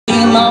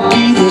I'll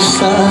be the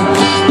sun,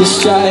 the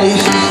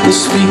strife, the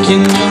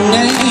speaking your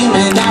name.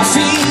 And I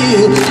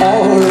feel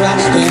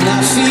alright, and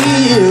I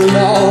feel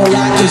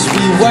alright, 'cause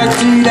we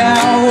worked it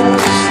out,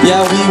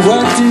 yeah, we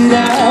worked it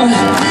out.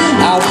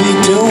 I'll be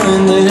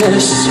doing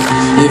this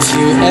if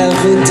you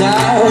ever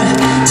doubt,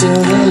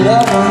 till the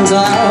love runs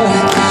out,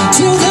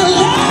 till the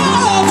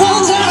love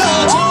runs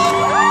out.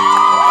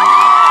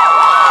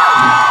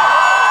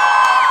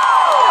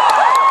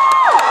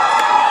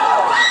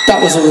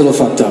 That was a little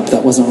fucked up,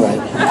 that wasn't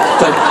right,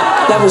 but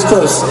that was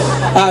close.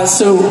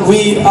 So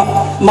we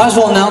might as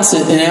well announce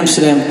it in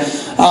Amsterdam.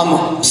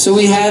 So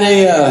we had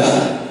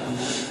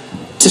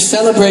to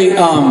celebrate,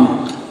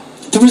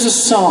 there was a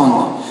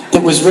song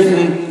that was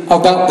written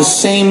about the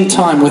same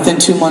time, within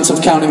 2 months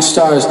of Counting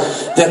Stars,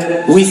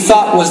 that we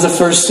thought was the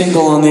first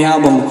single on the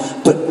album,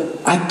 but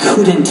I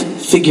couldn't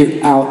figure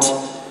out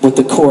what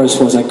the chorus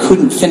was. I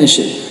couldn't finish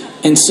it.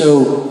 And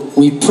so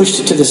we pushed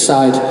it to the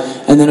side,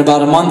 and then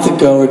about a month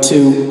ago or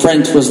two,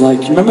 Brent was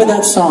like, remember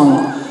that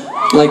song?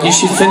 Like, you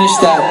should finish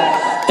that.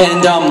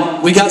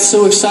 And we got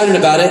so excited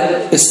about it.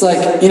 It's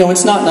like, you know,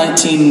 it's not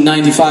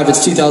 1995,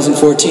 it's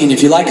 2014.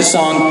 If you like a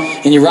song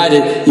and you write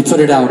it, you put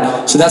it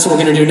out. So that's what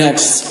we're going to do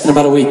next in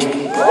about a week.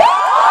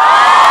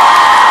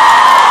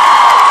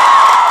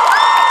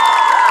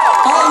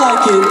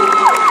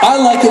 I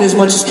like it as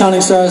much as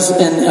Counting Stars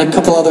and a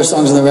couple other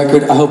songs on the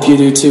record. I hope you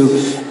do too.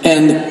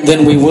 And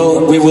then we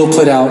will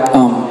put out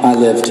I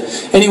Lived.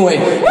 Anyway,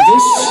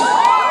 this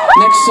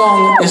next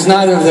song is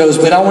neither of those,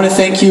 but I want to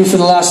thank you for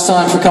the last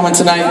time for coming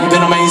tonight. You've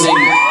been amazing.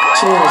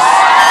 Cheers.